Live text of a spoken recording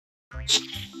Oi,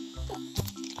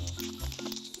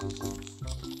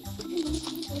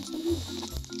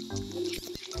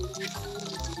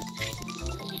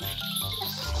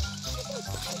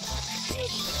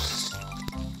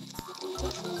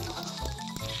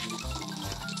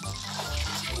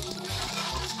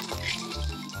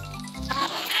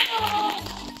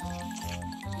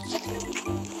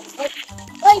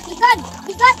 ikan!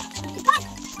 Ikan! Ikan!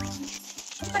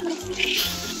 Ikan!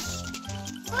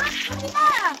 Ah,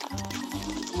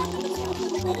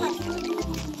 mana?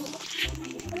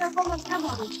 Kenapa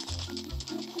kamu?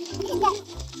 Ini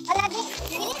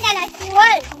dah nak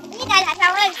jual. Ini dah nak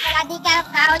jual. Kalau di kau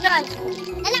jual.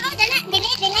 Dah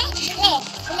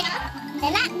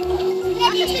nak.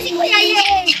 Ini si kuya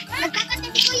ye. Nagkakat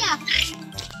si kuya.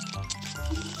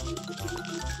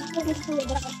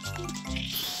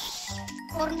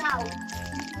 For now.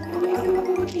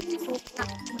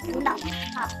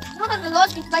 Ano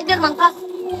si Spider-Man ka?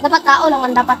 Dapat tao lang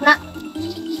ang dapat na.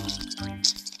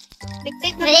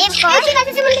 Tik-tik na. Kasi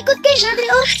natin si malikot kayo. Nadri,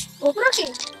 oh. Oh, prosi.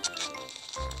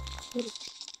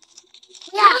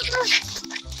 Yeah.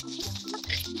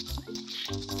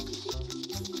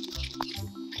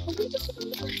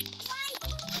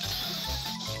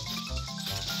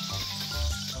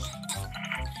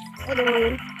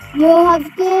 You have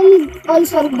killed all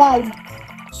survived.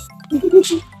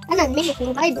 Ano, may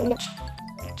survive na.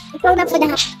 Ikaw na po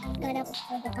na.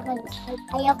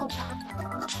 Ayaw ko pa.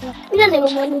 Ilan na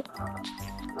yung money?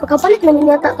 Pagkapalit na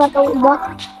ninyata ka itong iba.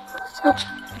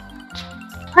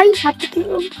 Ay, hati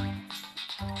ko.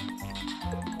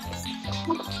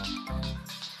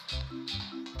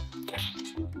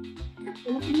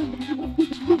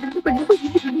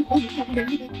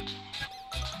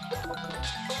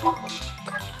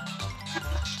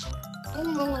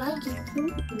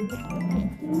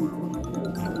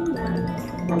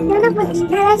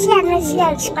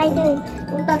 Nasial, spider.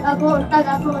 Untak ako.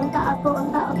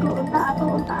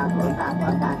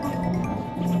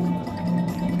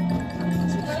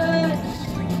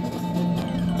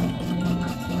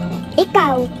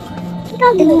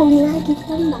 Ikaw din mo lagi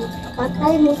naman.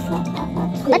 Patay mo sa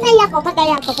Patay ako.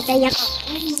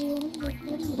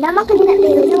 Naman ka nila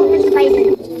yung spider.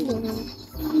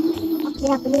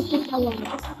 Kaya pilit ng kawan.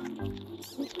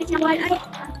 Kawan ay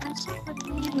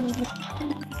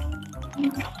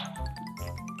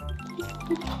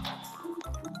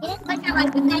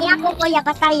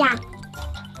pataya.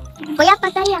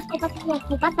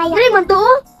 Dari man to?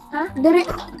 Ha? Dari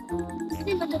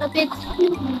man to kapit.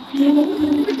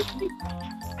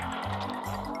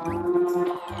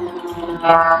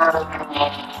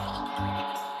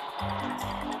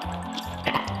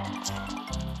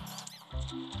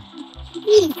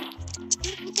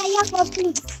 Pataya ko,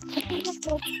 please.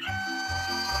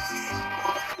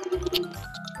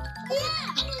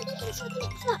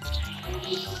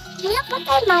 Kuya,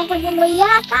 patay mo ko yung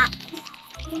yata.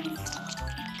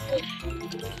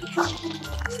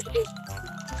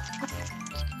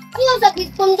 Ano sakit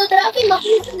punto terapi mak?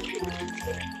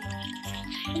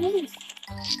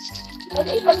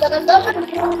 Ada pagkakandaman.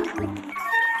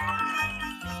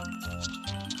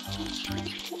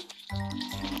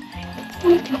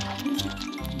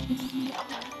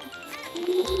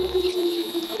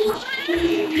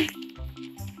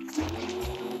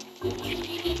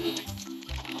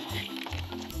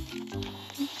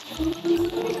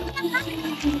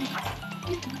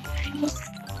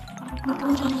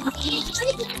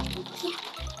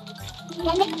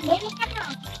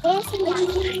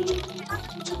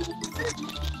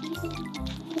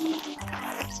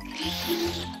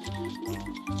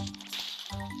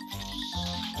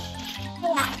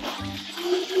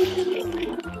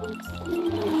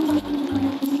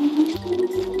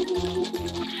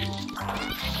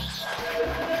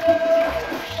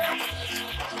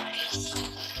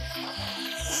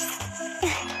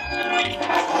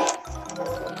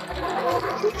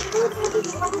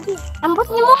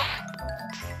 Rambutnya mo.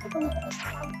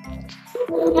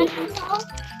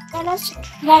 Galas.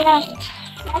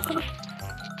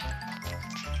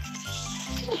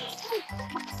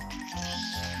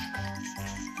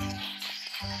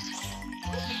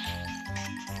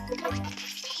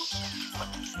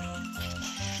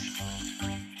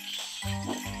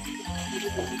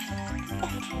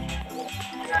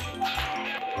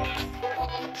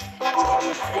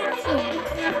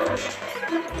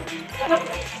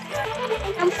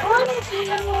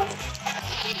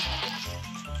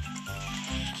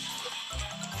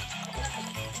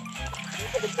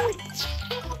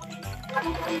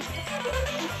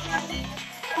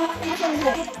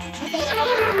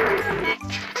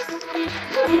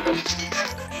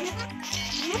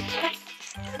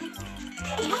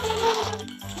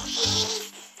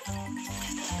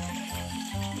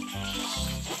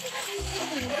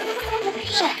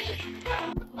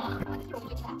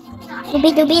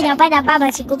 Dubi-dubi dapat apa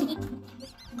masih dubi.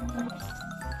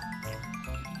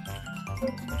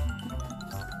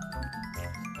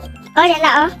 Oh,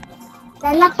 dala oh.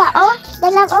 Dala pa oh.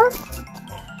 Dala oh.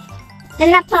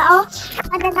 Dala pa oh.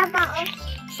 Dala pa oh.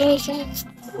 Sige.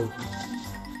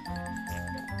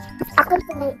 Ako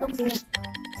tuloy ubi.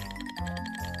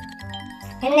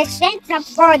 And let's set the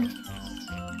board.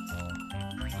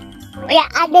 Kuya,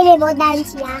 adili mo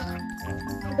dance ya.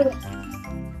 Adili.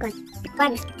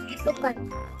 Bukan.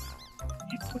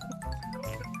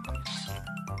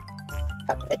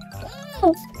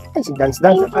 Si dance.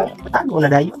 Patago na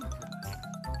dayo.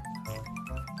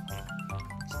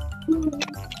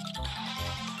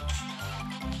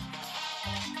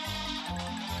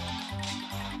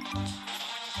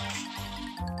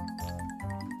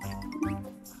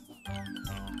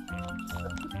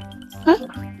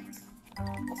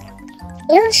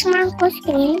 Yung smangkos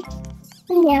ko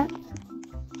niya.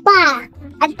 Pa!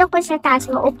 Adto ko sa taas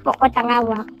mo, upo ko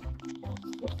tangawa.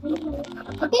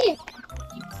 Okay.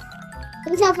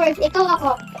 Kung sa first, ikaw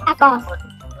ako. Ako.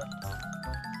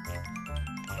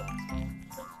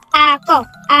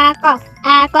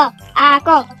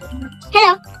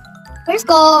 Hello? First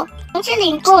ko. Ang sa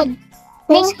lingkod.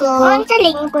 First ko. Ang sa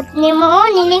lingkod ni mo.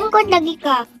 Nilingkod lagi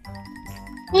ka.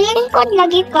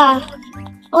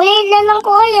 Ulit na lang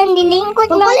ko yan.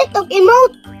 Nilingkod na. Papalit og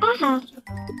emote. Aha.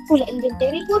 Wala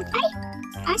inventory ko. Ay!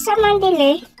 Asa man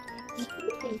dili?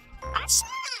 Asa?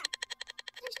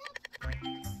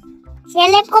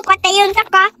 Selip ko patayon ta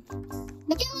ka.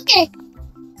 Okay.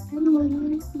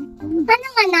 Ano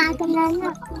nga natin na?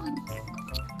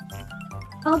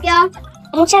 Okay.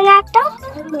 Ang sa nato?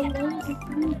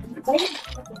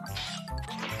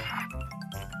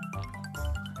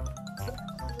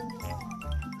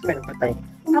 Meron patay.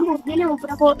 Kamu, gini mo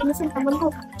pura ko innocent naman ko.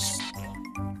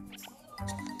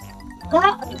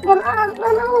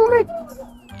 Ano ulit?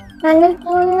 Nalit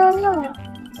ko na.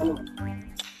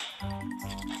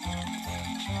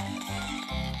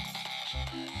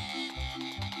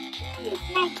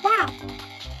 Slide ka.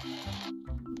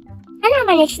 Ano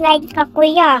man slide ka,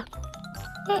 kuya?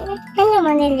 Ano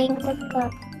man lingkod ka?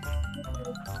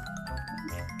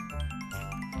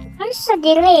 Ano sa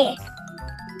dili?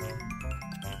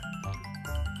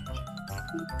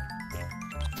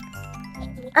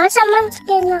 Asa man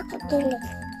skin ako dili?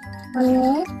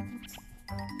 Ano?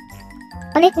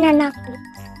 Ulit na ako.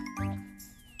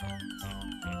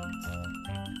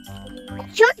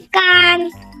 Shotgun!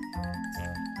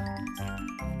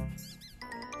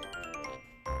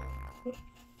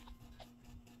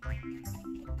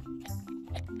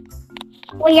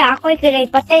 Kuya, ako'y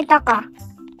kilay. Patay ta ka.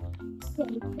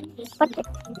 Patay.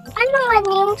 Ano nga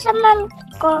yung saman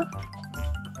ko?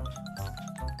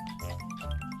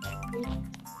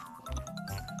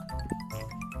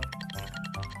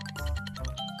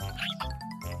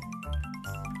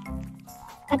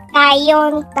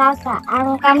 Patayon ta ka.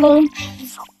 Ang kaming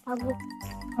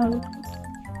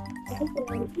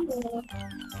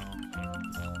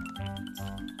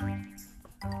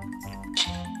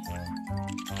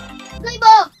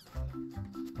Goibo!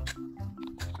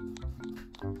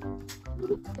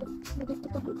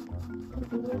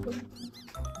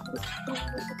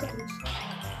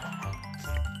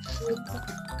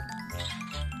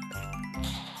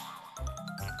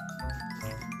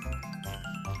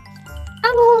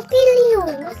 ang pili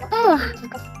yun. Oh.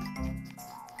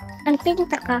 Ang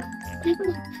pinta ka.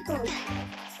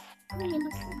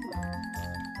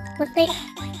 Patay.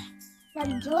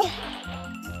 Radyo?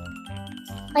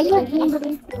 Ayun.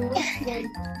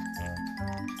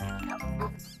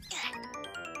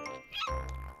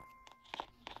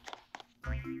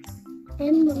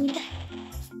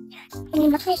 Ini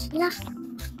bakit na?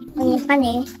 Ini pa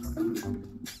ni.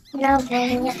 Labo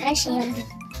niya kasi.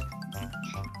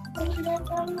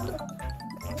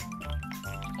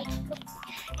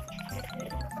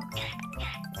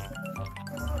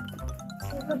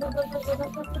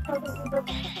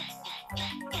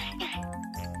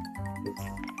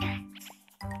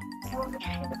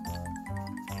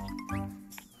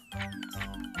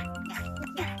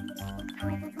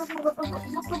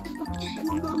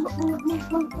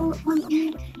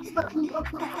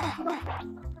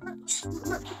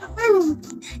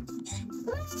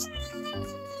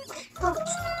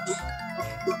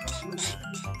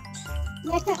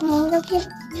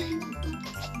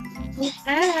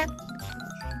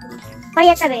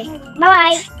 Kaya sabi,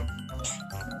 bye-bye.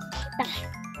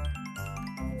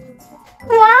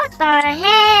 What the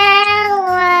hell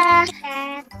was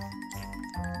that?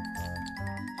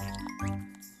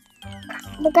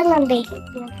 Bukan nanti.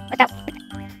 Patap.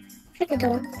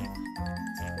 Itu.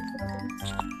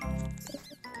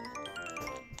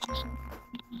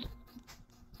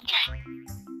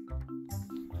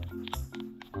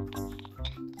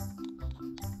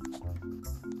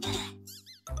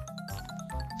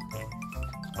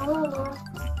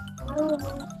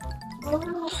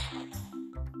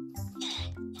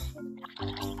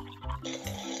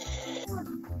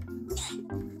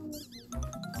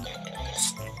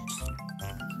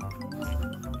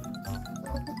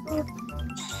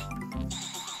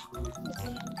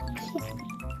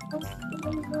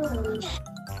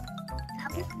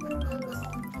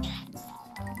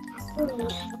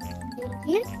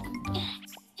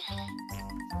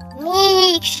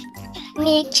 Mix,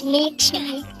 mix, mix,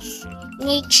 mix,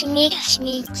 mix, mix, mix,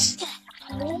 mix,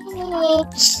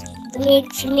 mix,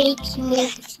 mix, mix, mix,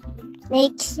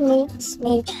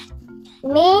 mix,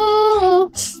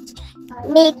 mix,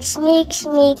 mix, mix,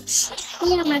 mix.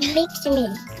 Yeah, mag-mix me.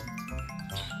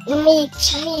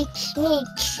 Mix, mix,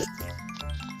 mix.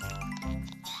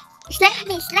 Slide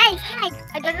me, slide, slide.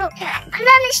 I don't know.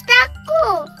 Ano, na-stuck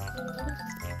ko.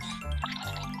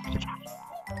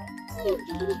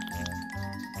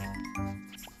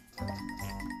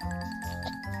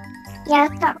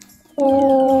 Yata ko.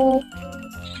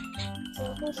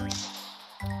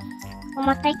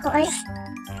 Pumatay ko ay.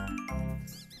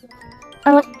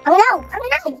 Ang law! Ang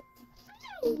law!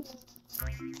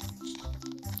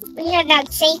 Kaya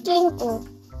nag-saking ko.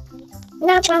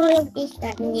 Napahulog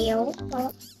isa niyo.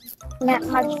 Na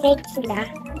mag-sake sila.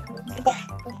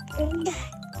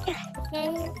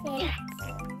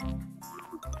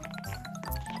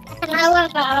 Tangawa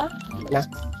ka. Na?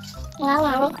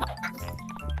 Tangawa ka.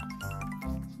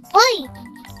 Uy!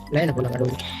 Lain ako lang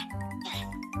adul.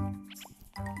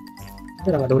 Ito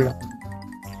lang adul lang.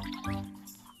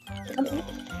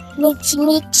 Mix,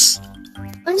 mix.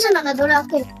 Ano sa nakadula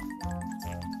ko?